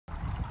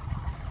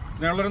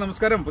സ്നേഹമുള്ളവരെ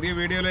നമസ്കാരം. പുതിയ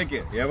വീഡിയോയിലേക്ക്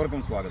ഏവർക്കും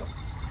സ്വാഗതം.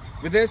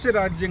 വിദേശ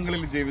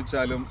രാജ്യങ്ങളിൽ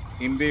ജീവിച്ചാലും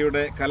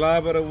ഇന്ത്യയുടെ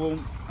കലാപരവും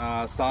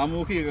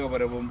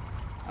സാമൂഹികപരവും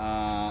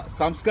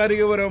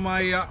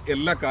സാംസ്കാരികപരമായ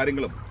എല്ലാ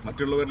കാര്യങ്ങളും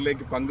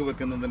മറ്റുള്ളവരിലേക്ക്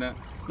പങ്കുവെക്കുന്നതിന്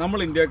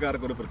നമ്മൾ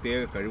ഇന്ത്യക്കാർക്ക് ഒരു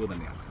പ്രത്യേക കഴിവ്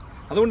തന്നെയാണ്.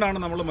 അതുകൊണ്ടാണ്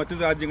നമ്മൾ മറ്റു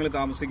രാജ്യങ്ങളിൽ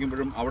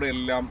താമസിക്കുമ്പോഴും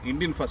അവിടെയെല്ലാം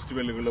ഇന്ത്യൻ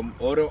ഫെസ്റ്റിവലുകളും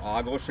ഓരോ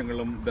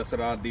ആഘോഷങ്ങളും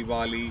ദസറ,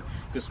 ദിവാലി,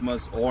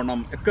 ക്രിസ്മസ്,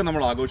 ഓണം ഒക്കെ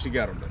നമ്മൾ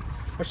ആഘോഷിക്കാറുണ്ട്.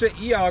 പക്ഷേ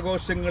ഈ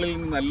ആഘോഷങ്ങളിൽ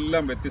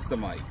നിന്നെല്ലാം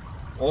വ്യത്യസ്തമായി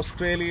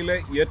ഓസ്ട്രേലിയയിലെ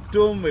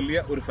ഏറ്റവും വലിയ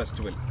ഒരു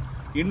ഫെസ്റ്റിവൽ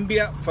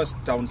ഇന്ത്യ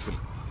ഫെസ്റ്റ് ടൗൺസ്വിൽ,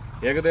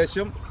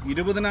 ഏകദേശം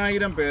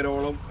 20,000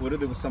 പേരോളം ഒരു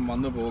ദിവസം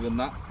വന്നു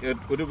പോകുന്ന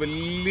ഒരു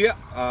വലിയ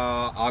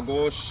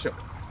ആഘോഷം.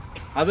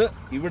 അത്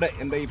ഇവിടെ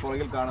എൻ്റെ ഈ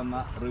പുറകിൽ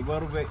കാണുന്ന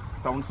റിവർവേ,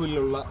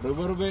 ടൗൺസ്വില്ലിലുള്ള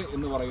റിവർവേ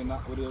എന്ന് പറയുന്ന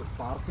ഒരു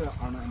പാർക്ക്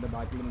ആണ് എൻ്റെ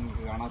ബാക്കിൽ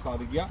നിങ്ങൾക്ക് കാണാൻ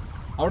സാധിക്കുക.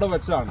 അവിടെ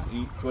വെച്ചാണ്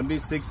ഈ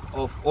 26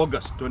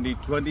 ഓഗസ്റ്റ്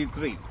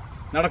 2023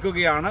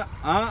 നടക്കുകയാണ്.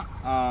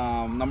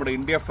 നമ്മുടെ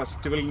ഇന്ത്യ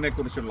ഫെസ്റ്റിവലിനെ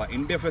കുറിച്ചുള്ള,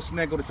 ഇന്ത്യ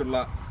ഫെസ്റ്റിനെ കുറിച്ചുള്ള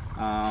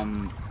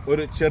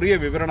ഒരു ചെറിയ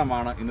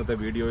വിവരണമാണ് ഇന്നത്തെ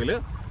വീഡിയോയിൽ.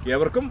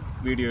 ഏവർക്കും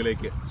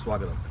വീഡിയോയിലേക്ക്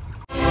സ്വാഗതം.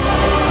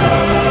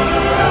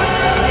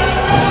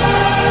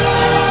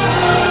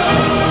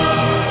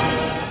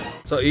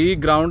 സോ ഈ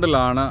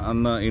ഗ്രൗണ്ടിലാണ്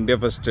അന്ന് ഇന്ത്യ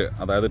ഫെസ്റ്റ്,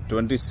 അതായത്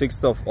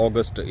 26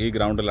 ഓഗസ്റ്റ് ഈ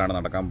ഗ്രൗണ്ടിലാണ്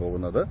നടക്കാൻ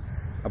പോകുന്നത്.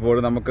 അപ്പോൾ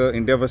നമുക്ക്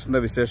ഇന്ത്യ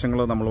ഫെസ്റ്റിന്റെ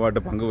വിശേഷങ്ങൾ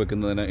നമ്മളുമായിട്ട്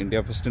പങ്കുവെക്കുന്നതിന്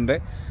ഇന്ത്യ ഫെസ്റ്റിന്റെ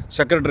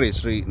സെക്രട്ടറി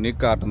ശ്രീ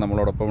നിക് ആർട്ട്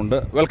നമ്മളോടൊപ്പം ഉണ്ട്.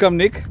 Welcome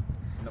Nick.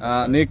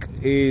 Nick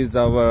is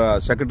our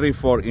secretary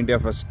for India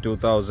Fest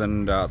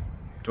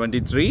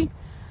 2023,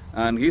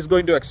 and he's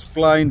going to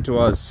explain to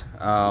us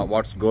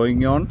what's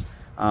going on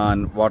and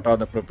what are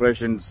the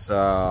preparations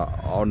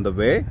on the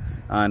way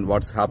and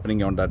what's happening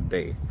on that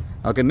day.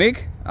 Okay, Nick,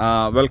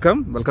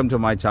 welcome to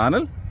my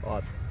channel.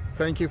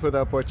 Thank you for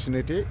the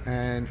opportunity,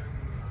 and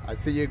I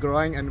see you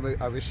growing, and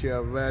I wish you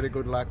a very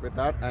good luck with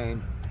that. And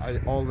I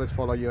always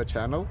follow your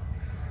channel,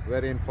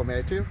 very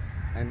informative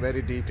and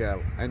very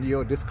detailed, and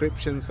your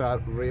descriptions are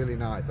really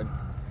nice and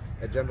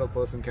a general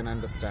person can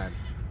understand.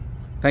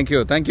 Thank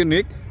you,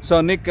 Nick. So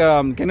Nick,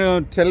 can you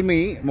tell me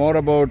more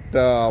about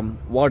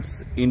what's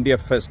India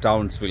Fest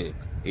Townsville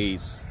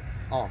is?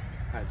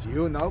 As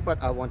you know, but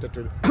I wanted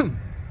to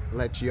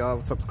let your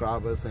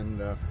subscribers and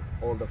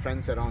all the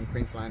friends around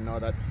Queensland know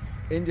that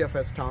India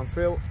Fest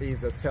Townsville is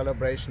a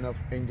celebration of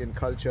Indian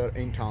culture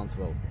in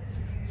Townsville.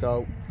 So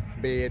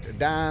be it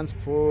dance,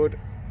 food,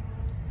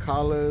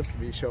 colors,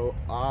 we show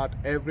art,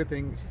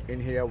 everything in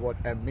here what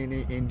a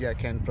mini India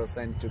can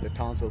present to the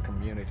Townsville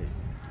community.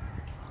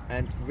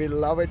 And we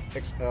love it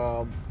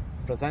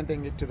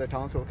presenting it to the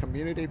Townsville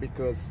community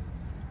because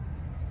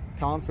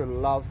Townsville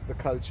loves the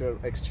culture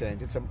exchange.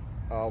 It's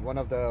one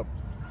of the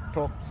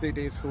top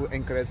cities who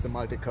encourage the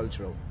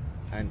multicultural.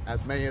 And as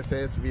Mayor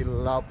says, we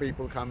love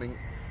people coming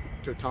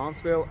to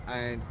Townsville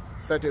and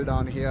settle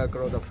down here,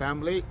 grow the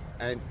family.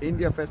 And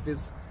India Fest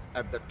is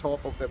at the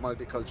top of the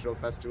multicultural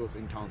festivals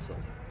in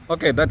Townsville.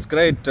 Okay, that's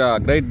great.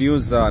 Great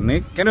news,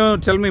 Nick. Can you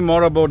tell me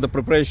more about the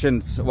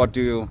preparations? What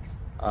do you...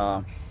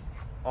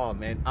 Oh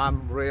man, I'm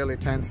really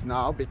tense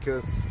now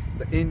because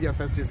the India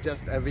Fest is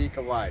just a week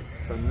away.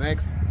 So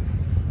next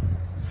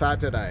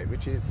Saturday,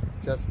 which is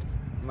just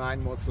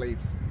 9 more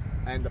sleeps,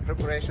 and the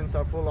preparations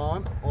are full on.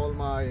 All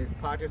my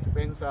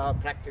participants are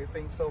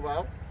practicing so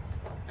well,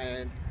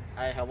 and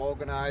I have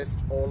organized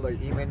all the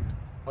event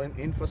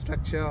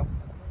infrastructure,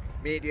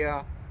 media,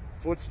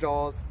 food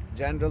stores,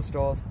 general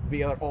stores. We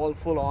are all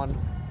full on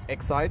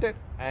excited,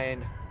 and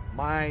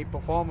my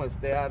performers,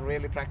 they are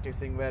really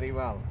practicing very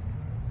well.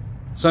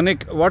 So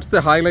Nick, what's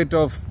the highlight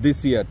of this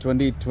year,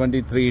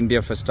 2023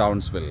 India Fest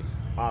Townsville?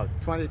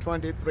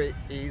 2023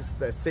 is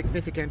the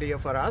significant year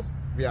for us.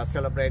 We are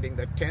celebrating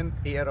the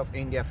 10th year of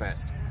India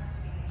Fest.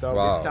 So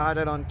wow. We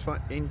started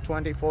in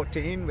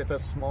 2014 with a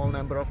small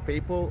number of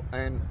people,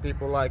 and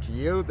people like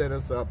you, there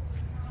is a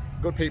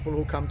good people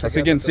who come together. As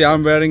you can see,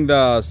 I'm wearing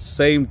the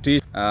same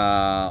t-shirt,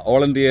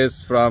 all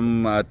India's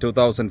from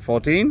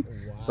 2014.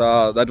 Wow. So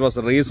that was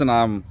the reason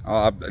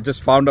I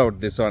just found out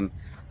this one.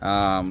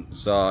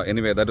 So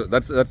anyway,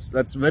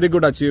 that's very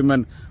good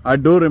achievement. I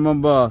do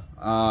remember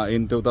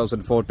in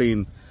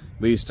 2014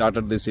 we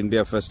started this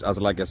India Fest as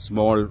like a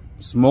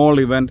small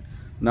event.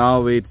 Now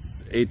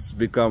it's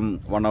become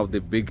one of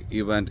the big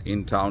event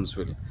in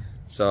Townsville.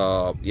 So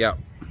yeah,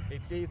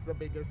 it is the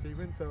biggest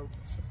event. So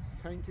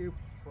thank you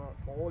for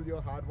all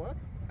your hard work,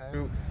 and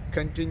to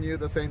continue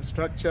the same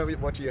structure with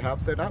what you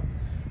have set up,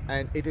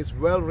 and it is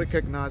well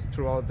recognized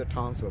throughout the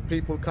Townsville.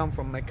 People come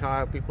from Mackay,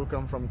 people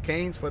come from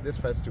Cairns for this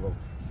festival,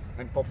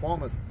 and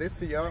performers. This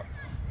year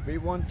we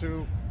want to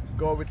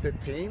go with the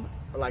theme,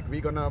 like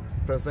we're gonna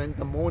present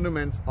the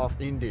monuments of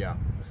India.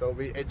 So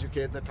we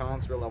educate the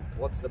Townsville of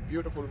what's the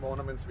beautiful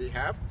monuments we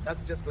have.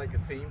 That's just like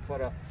a theme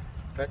for a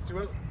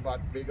festival, but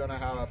we're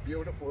gonna have a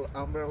beautiful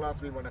umbrellas.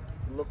 We want to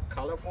look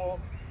colorful,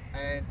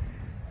 and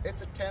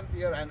it's a 10th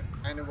year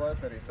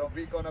anniversary, so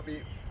we're gonna be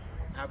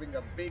having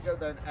a bigger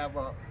than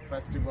ever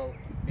festival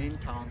in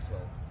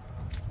Townsville.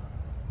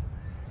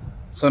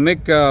 So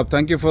Nick,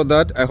 thank you for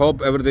that. I hope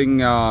everything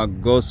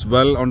goes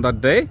well on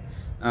that day.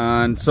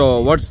 And so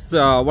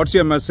what's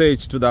your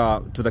message to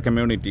the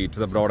community, to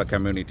the broader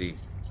community?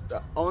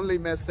 the only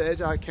message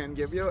I can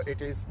give you,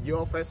 it is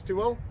your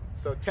festival.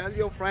 So tell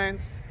your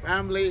friends,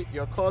 family,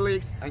 your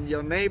colleagues and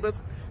your neighbors,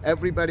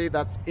 everybody,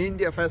 that's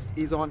India Fest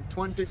is on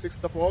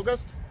 26th of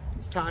August,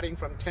 starting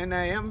from 10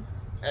 a.m.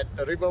 at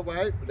the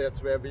Riverway.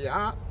 That's where we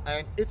are,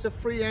 and it's a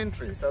free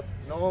entry, so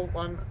no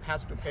one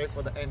has to pay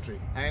for the entry.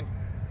 And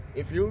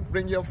if you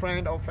bring your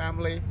friend or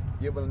family,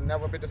 you will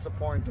never be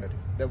disappointed.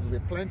 There will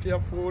be plenty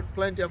of food,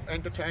 plenty of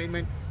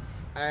entertainment,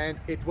 and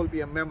it will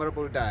be a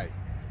memorable day.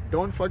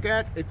 Don't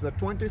forget, it's the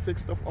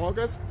 26th of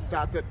August,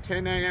 starts at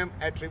 10 a.m.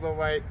 at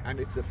Riverway, and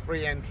it's a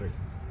free entry.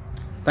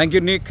 Thank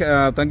you, Nick.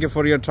 Thank you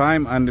for your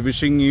time, and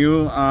wishing you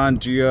and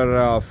your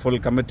full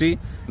committee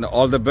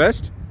all the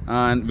best.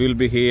 And we'll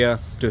be here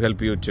to help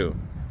you too.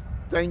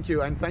 Thank you,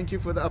 and thank you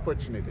for the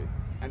opportunity.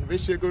 And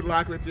wish you good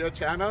luck with your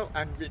channel,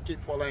 and we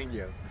keep following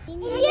you.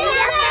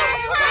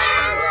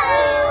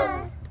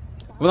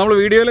 അപ്പോൾ നമ്മൾ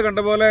വീഡിയോയിൽ കണ്ട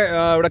പോലെ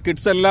ഇവിടെ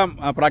kids എല്ലാം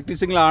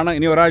പ്രാക്ടീസിംഗിലാണ്.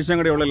 ഇനി ഒരാഴ്ചയും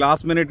കൂടെ ഉള്ളൂ.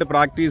 ലാസ്റ്റ് മിനിറ്റ്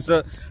പ്രാക്ടീസ്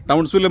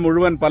ടൗൺസ്വില്ല്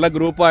മുഴുവൻ പല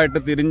ഗ്രൂപ്പായിട്ട്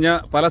തിരിഞ്ഞ്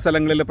പല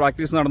സ്ഥലങ്ങളിൽ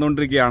പ്രാക്ടീസ്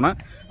നടന്നുകൊണ്ടിരിക്കുകയാണ്.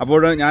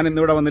 അപ്പോൾ ഞാൻ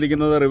ഇന്നിവിടെ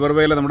വന്നിരിക്കുന്നത്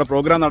റിവർവേയിൽ നമ്മുടെ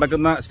പ്രോഗ്രാം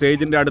നടക്കുന്ന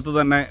സ്റ്റേജിന്റെ അടുത്ത്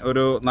തന്നെ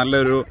ഒരു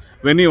നല്ലൊരു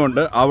വെന്യൂ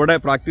ഉണ്ട്. അവിടെ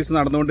പ്രാക്ടീസ്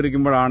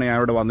നടന്നുകൊണ്ടിരിക്കുമ്പോഴാണ് ഞാൻ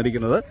ഇവിടെ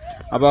വന്നിരിക്കുന്നത്.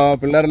 അപ്പോൾ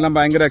പിള്ളേരെല്ലാം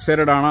ഭയങ്കര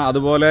എക്സൈറ്റഡ് ആണ്.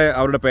 അതുപോലെ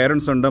അവരുടെ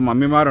പേരൻസ് ഉണ്ട്,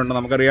 മമ്മിമാരുണ്ട്.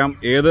 നമുക്കറിയാം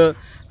ഏത്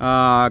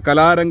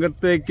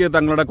കലാരംഗത്തേക്ക്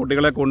തങ്ങളുടെ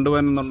കുട്ടികളെ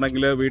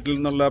കൊണ്ടുവരുന്നുണ്ടെങ്കിൽ വീട്ടിൽ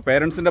നിന്നുള്ള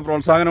പേരൻസിന്റെ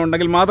പ്രോത്സാഹനം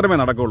ഉണ്ടെങ്കിൽ മാത്രമേ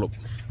നടക്കുള്ളൂ.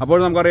 അപ്പോൾ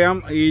നമുക്കറിയാം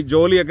ഈ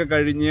ജോലിയൊക്കെ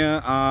കഴിഞ്ഞ്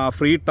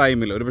ഫ്രീ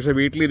ടൈമിൽ ഒരുപക്ഷെ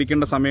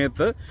വീട്ടിലിരിക്കേണ്ട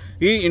സമയത്ത്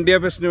ഈ ഇന്ത്യ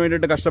ഫെസ്റ്റിന്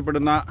വേണ്ടിയിട്ട്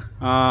കഷ്ടപ്പെടുന്ന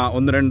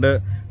ഒന്ന് രണ്ട്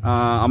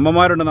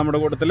അമ്മമാരുണ്ട്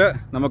നമ്മുടെ കൂട്ടത്തിൽ.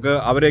 നമുക്ക്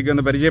അവരെയൊക്കെ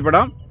ഒന്ന്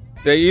പരിചയപ്പെടാം.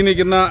 ഈ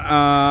നിൽക്കുന്ന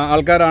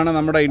ആൾക്കാരാണ്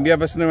നമ്മുടെ ഇന്ത്യ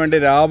ഫെസ്റ്റിന് വേണ്ടി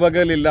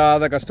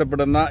രാപകലില്ലാതെ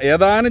കഷ്ടപ്പെടുന്ന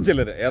ഏതാനും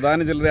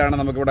ചിലരെയാണ്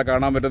നമുക്കിവിടെ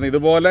കാണാൻ പറ്റുന്നത്.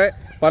 ഇതുപോലെ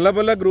പല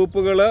പല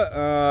ഗ്രൂപ്പുകൾ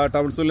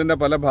ടൗൺസ്വില്ലിന്റെ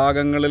പല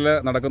ഭാഗങ്ങളിൽ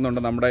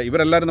നടക്കുന്നുണ്ട്.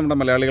 ഇവരെല്ലാവരും നമ്മുടെ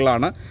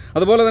മലയാളികളാണ്.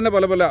 അതുപോലെ തന്നെ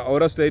പല പല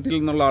ഓരോ സ്റ്റേറ്റിൽ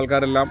നിന്നുള്ള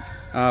ആൾക്കാരെല്ലാം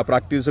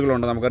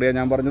പ്രാക്ടീസുകളുണ്ട്. നമുക്കറിയാം,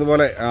 ഞാൻ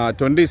പറഞ്ഞതുപോലെ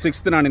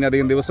 26-നാണ്, ഇനി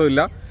അധികം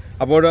ദിവസമില്ല.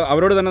 അപ്പോൾ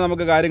അവരോട് തന്നെ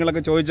നമുക്ക്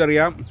കാര്യങ്ങളൊക്കെ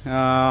ചോദിച്ചറിയാം.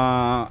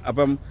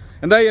 അപ്പം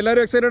എന്തായി,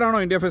 എല്ലാവരും എക്സൈറ്റഡ് ആണോ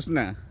ഇന്ത്യ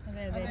ഫെസ്റ്റിന്?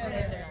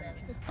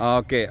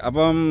 ഓക്കെ.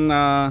 അപ്പം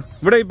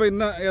ഇവിടെ ഇപ്പോൾ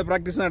ഇന്ന്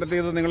പ്രാക്ടീസ്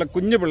നടത്തിയത് നിങ്ങളെ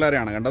കുഞ്ഞു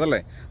പിള്ളേരെയാണ് കണ്ടതല്ലേ?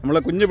 നമ്മൾ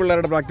കുഞ്ഞു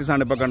പിള്ളേരുടെ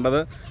പ്രാക്ടീസാണ് ഇപ്പോൾ കണ്ടത്.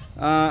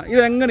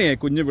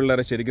 ഇതെങ്ങനെയാണ് കുഞ്ഞു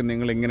പിള്ളേരെ ശരിക്കും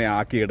നിങ്ങൾ ഇങ്ങനെ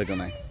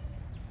ആക്കിയെടുക്കുന്നത്?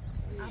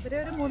 അവരെ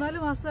ഒരു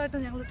 3-4 മാസമായിട്ട്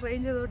ഞങ്ങൾ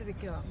ട്രെയിൻ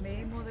ചെയ്തുകൊണ്ടിരിക്കുക.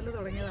 മെയ് മുതൽ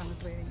തുടങ്ങിയതാണ്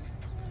ട്രെയിനിങ്.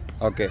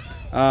 ഓക്കെ.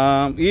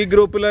 ഈ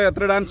ഗ്രൂപ്പിൽ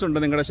എത്ര ഡാൻസ് ഉണ്ട്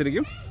നിങ്ങളുടെ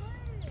ശരിക്കും?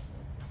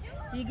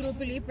 ഈ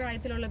ഗ്രൂപ്പിൽ ഈ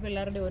പ്രായത്തിലുള്ള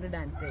പിള്ളേരുടെ ഒരു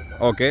ഡാൻസ്.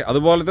 ഓക്കെ.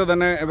 അതുപോലത്തെ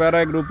തന്നെ വേറെ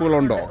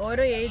ഗ്രൂപ്പുകളുണ്ടോ?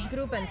 ഓരോ ഏജ്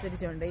ഗ്രൂപ്പ്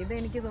അനുസരിച്ചുണ്ട്. ഇത്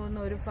എനിക്ക്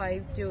തോന്നുന്നു ഒരു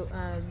 5 to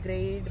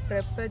grade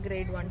prep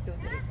grade 1 to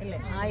 3 അല്ലേ,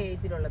 ആ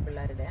ഏജിലുള്ള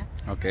പിള്ളേരുടെ.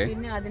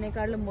 പിന്നെ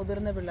അതിനേക്കാളും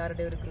മുതിർന്ന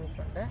പിള്ളേരുടെ ഒരു ഗ്രൂപ്പ്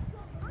ഉണ്ട്.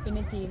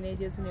 പിന്നെ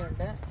ടീനേജേഴ്സിന്റെ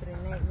ഉണ്ട്.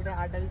 പിന്നെ ഇവിടെ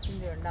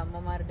അഡൽട്സിന്റെ ഉണ്ട്,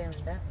 അമ്മമാരുടെ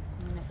ഉണ്ട്.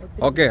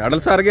 ഓക്കെ.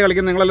 അഡൽട്സ് ആരൊക്കെ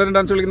കളിക്കുന്നത്? നിങ്ങളെല്ലാവരും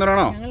ഡാൻസ്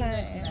കളിക്കുന്നവരാണോ?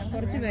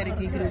 കുറച്ച്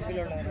പേർക്ക് ഈ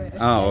ഗ്രൂപ്പിലുള്ളവർ.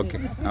 Okay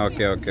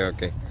okay okay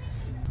okay.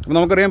 അപ്പം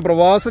നമുക്കറിയാം,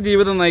 പ്രവാസ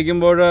ജീവിതം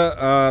നയിക്കുമ്പോൾ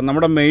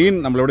നമ്മുടെ മെയിൻ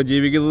നമ്മളിവിടെ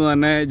ജീവിക്കുന്നത്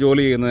തന്നെ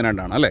ജോലി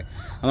ചെയ്യുന്നതിനായിട്ടാണ് അല്ലേ?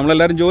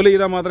 നമ്മളെല്ലാവരും ജോലി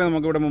ചെയ്താൽ മാത്രമേ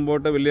നമുക്കിവിടെ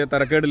മുമ്പോട്ട് വലിയ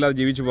തരക്കേടില്ലാതെ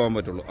ജീവിച്ചു പോകാൻ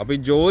പറ്റുള്ളൂ. അപ്പോൾ ഈ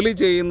ജോലി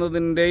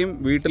ചെയ്യുന്നതിൻ്റെയും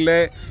വീട്ടിലെ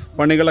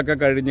പണികളൊക്കെ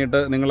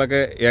കഴിഞ്ഞിട്ട്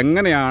നിങ്ങളൊക്കെ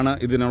എങ്ങനെയാണ്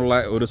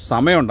ഇതിനുള്ള ഒരു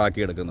സമയം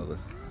ഉണ്ടാക്കിയെടുക്കുന്നത്?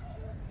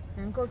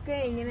 ഞങ്ങൾക്കൊക്കെ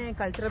ഇങ്ങനെ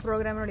കൾച്ചറൽ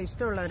പ്രോഗ്രാമിനോട്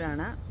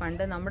ഇഷ്ടമുള്ളവരാണ്.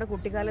 പണ്ട് നമ്മുടെ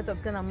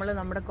കുട്ടിക്കാലത്തൊക്കെ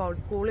നമ്മുടെ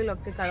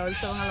സ്കൂളിലൊക്കെ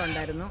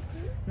കലോത്സവങ്ങളുണ്ടായിരുന്നു.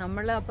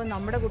 അപ്പം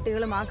നമ്മുടെ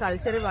കുട്ടികളും ആ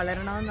കൾച്ചറിൽ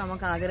വളരണമെന്ന്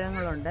നമുക്ക്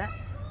ആഗ്രഹങ്ങളുണ്ട്.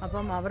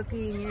 അപ്പം അവർക്ക്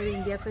ഇങ്ങനെ ഒരു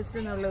ഇന്ത്യ ഫെസ്റ്റ്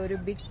എന്നുള്ള ഒരു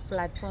ബിഗ്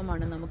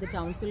പ്ലാറ്റ്ഫോമാണ് നമുക്ക്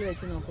ടൗൺസ്വിൽ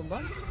വെച്ച്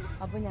നോക്കുമ്പോൾ.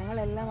 അപ്പം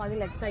ഞങ്ങളെല്ലാം അതിൽ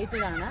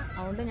എക്സൈറ്റഡ് ആണ്.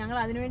 അതുകൊണ്ട് ഞങ്ങൾ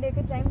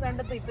അതിനുവേണ്ടിയൊക്കെ ടൈം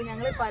കണ്ടെത്തും. ഇപ്പം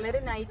ഞങ്ങൾ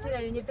പലരും നൈറ്റ്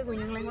കഴിഞ്ഞിട്ട്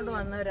കുഞ്ഞുങ്ങളെയും കൊണ്ട്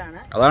വന്നവരാണ്.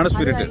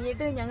 അത്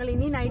കഴിഞ്ഞിട്ട് ഞങ്ങൾ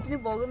ഇനി നൈറ്റിന്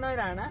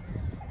പോകുന്നവരാണ്.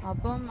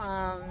 അപ്പം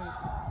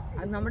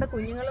നമ്മുടെ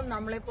കുഞ്ഞുങ്ങളും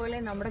നമ്മളെപ്പോലെ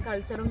നമ്മുടെ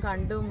കൾച്ചറും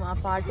കണ്ടും ആ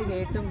പാട്ട്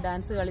കേട്ടും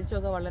ഡാൻസ് കളിച്ചും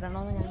ഒക്കെ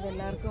വളരണമെന്ന് ഞങ്ങൾക്ക്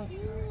എല്ലാവർക്കും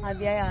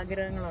അതിയായ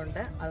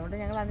ആഗ്രഹങ്ങളുണ്ട്. അതുകൊണ്ട്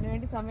ഞങ്ങൾ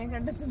അതിനുവേണ്ടി സമയം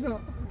കണ്ടെത്തുന്നു.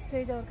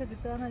 സ്റ്റേജ് അവർക്ക്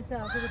കിട്ടുകയെന്ന് വെച്ചാൽ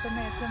അവർക്ക് കിട്ടുന്ന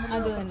ഏറ്റവും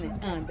അത് തന്നെ.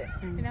 അതെ.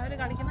 പിന്നെ അവർ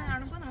കളിക്കുന്ന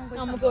കാണുമ്പോൾ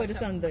നമുക്ക് ഒരു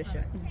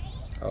സന്തോഷം.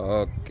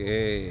 ഓക്കെ.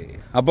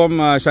 അപ്പം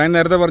ഷൈൻ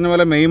നേരത്തെ പറഞ്ഞ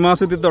പോലെ മെയ്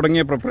മാസത്തിൽ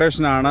തുടങ്ങിയ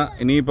പ്രിപ്പറേഷനാണ്.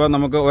 ഇനിയിപ്പോൾ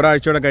നമുക്ക്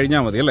ഒരാഴ്ചയോടെ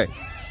കഴിഞ്ഞാൽ മതി അല്ലേ?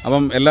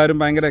 അപ്പം എല്ലാവരും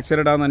ഭയങ്കര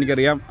എക്സൈറ്റഡ് ആണെന്ന്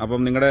എനിക്കറിയാം. അപ്പം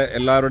നിങ്ങളുടെ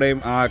എല്ലാവരുടെയും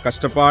ആ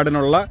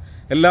കഷ്ടപ്പാടിനുള്ള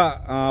എല്ലാ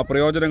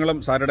പ്രയോജനങ്ങളും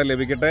സാറ്റർഡേ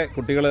ലഭിക്കട്ടെ.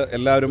 കുട്ടികൾ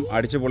എല്ലാവരും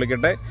അടിച്ചു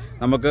പൊളിക്കട്ടെ.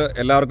 നമുക്ക്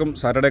എല്ലാവർക്കും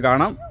സാറ്റർഡേ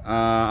കാണാം.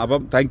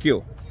 അപ്പം താങ്ക് യു.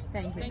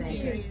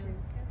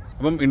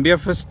 അപ്പം ഇന്ത്യ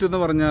ഫെസ്റ്റ് എന്ന്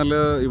പറഞ്ഞാൽ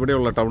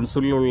ഇവിടെയുള്ള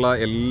ടൗൺസ്വില്ലിലുള്ള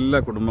എല്ലാ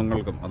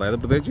കുടുംബങ്ങൾക്കും, അതായത്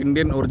പ്രത്യേകിച്ച്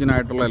ഇന്ത്യൻ ഒറിജിൻ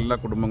ആയിട്ടുള്ള എല്ലാ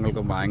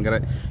കുടുംബങ്ങൾക്കും ഭയങ്കര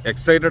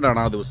എക്സൈറ്റഡ് ആണ്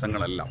ആ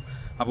ദിവസങ്ങളെല്ലാം.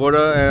 അപ്പോൾ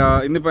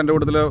ഇന്നിപ്പോൾ എൻ്റെ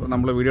കൂട്ടത്തിൽ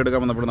നമ്മൾ വീഡിയോ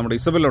എടുക്കാൻ വന്നപ്പോൾ നമ്മുടെ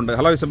ഇസബലുണ്ട്.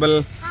 Hello Isabel.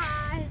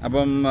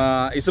 അപ്പം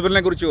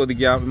ഇസബലിനെ കുറിച്ച്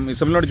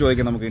ഇസബലിനോട്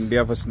ചോദിക്കാം നമുക്ക് ഇന്ത്യ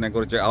ഫെസ്റ്റിനെ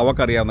കുറിച്ച്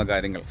അവക്കറിയാവുന്ന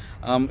കാര്യങ്ങൾ.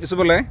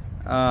 ഇസബലെ,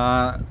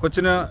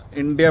 കൊച്ചിന്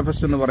ഇന്ത്യ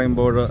ഫെസ്റ്റ് എന്ന്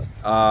പറയുമ്പോൾ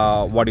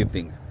what do you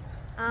think?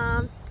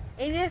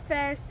 India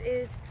Fest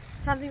is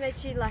something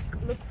that you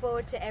look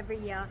forward to every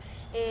year.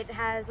 It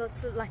has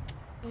lots of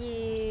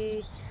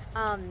you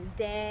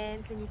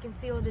dance, and you can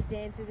see all the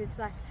dances. It's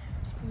like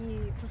you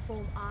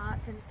perform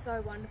arts, and it's so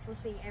wonderful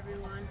seeing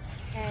everyone.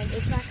 And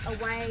it's like a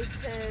way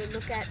to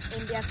look at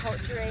India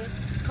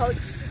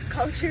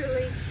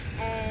culturally,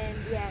 and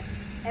yeah,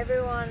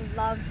 everyone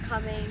loves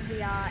coming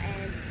here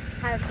and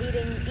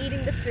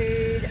eating the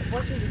food,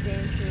 watching the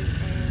dances,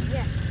 and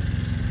yeah.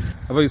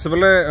 അപ്പോൾ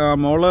ഇസബലെ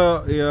മോള്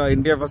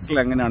India ഫെസ്റ്റിൽ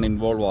എങ്ങനെയാണ്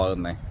involve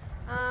ആകുന്നത്?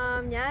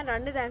 ഞാൻ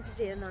 2 dance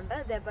ചെയ്യുന്നുണ്ട്.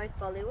 They're both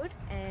Bollywood,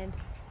 and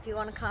if you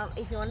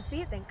want to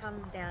see it, then come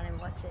down and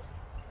watch it.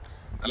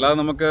 അല്ലാതെ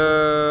നമുക്ക്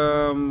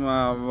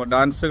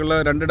ഡാൻസുകൾ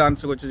 2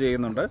 dance കൊച്ചു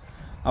ചെയ്യുന്നുണ്ട്.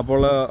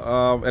 അപ്പോൾ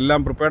എല്ലാം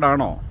പ്രിപ്പയർഡ്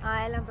ആണോ?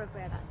 എല്ലാം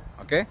പ്രിപ്പയർഡ് ആണ്.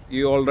 Okay,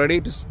 you all ready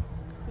to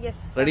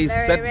ready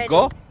set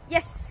go?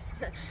 Yes.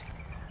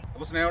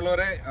 അപ്പോൾ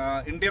സ്നേഹമുള്ളവരെ,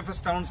 ഇന്ത്യ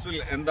ഫെസ്റ്റ് ടൗൺസ്വിൽ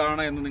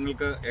എന്താണ് എന്ന്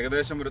നിങ്ങൾക്ക്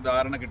ഏകദേശം ഒരു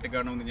ധാരണ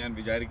കിട്ടിക്കാണുമെന്ന് ഞാൻ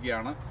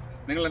വിചാരിക്കുകയാണ്.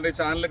 നിങ്ങൾ എൻ്റെ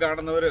ചാനൽ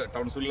കാണുന്നവർ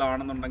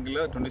ടൗൺസ്വില്ലാണെന്നുണ്ടെങ്കിൽ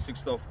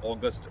 26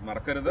 ഓഗസ്റ്റ്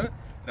മറക്കരുത്.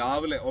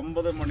 രാവിലെ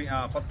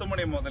 10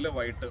 മണി മുതൽ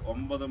വൈകിട്ട്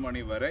 9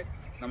 മണി വരെ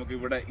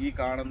നമുക്കിവിടെ ഈ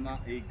കാണുന്ന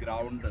ഈ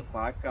ഗ്രൗണ്ട്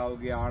പാക്ക്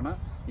ആവുകയാണ്.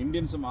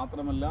 ഇന്ത്യൻസ്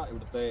മാത്രമല്ല,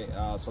 ഇവിടുത്തെ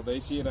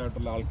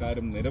സ്വദേശീയരായിട്ടുള്ള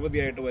ആൾക്കാരും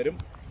നിരവധിയായിട്ട് വരും.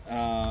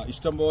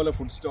 ഇഷ്ടംപോലെ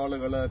ഫുഡ്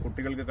സ്റ്റോളുകൾ,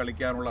 കുട്ടികൾക്ക്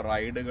കളിക്കാനുള്ള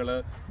റൈഡുകൾ,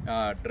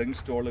 ഡ്രിങ്ക്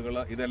സ്റ്റോളുകൾ,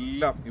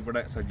 ഇതെല്ലാം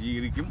ഇവിടെ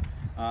സജ്ജീകരിക്കും.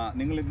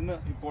 നിങ്ങൾ ഇന്ന്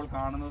ഇപ്പോൾ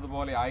കാണുന്നത്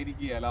പോലെ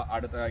ആയിരിക്കുകയല്ല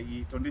അടുത്ത ഈ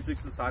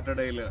 26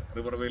 സാറ്റർഡേയിൽ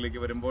റിവർവേയിലേക്ക്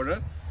വരുമ്പോൾ.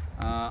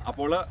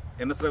 അപ്പോൾ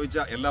എന്നെ ശ്രവിച്ച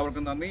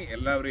എല്ലാവർക്കും നന്ദി.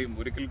 എല്ലാവരെയും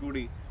ഒരിക്കൽ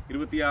കൂടി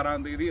 26-ാം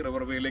തീയതി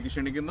റിവർവേയിലേക്ക്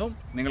ക്ഷണിക്കുന്നു.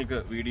 നിങ്ങൾക്ക്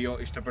വീഡിയോ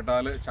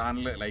ഇഷ്ടപ്പെട്ടാൽ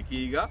ചാനൽ ലൈക്ക്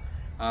ചെയ്യുക.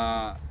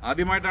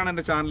 ആദ്യമായിട്ടാണ്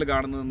എൻ്റെ ചാനൽ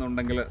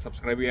കാണുന്നതെന്നുണ്ടെങ്കിൽ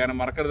സബ്സ്ക്രൈബ് ചെയ്യാനും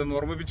മറക്കരുതെന്ന്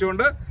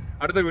ഓർമ്മിപ്പിച്ചുകൊണ്ട്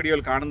അടുത്ത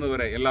വീഡിയോയിൽ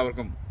കാണുന്നതുവരെ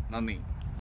എല്ലാവർക്കും നന്ദി.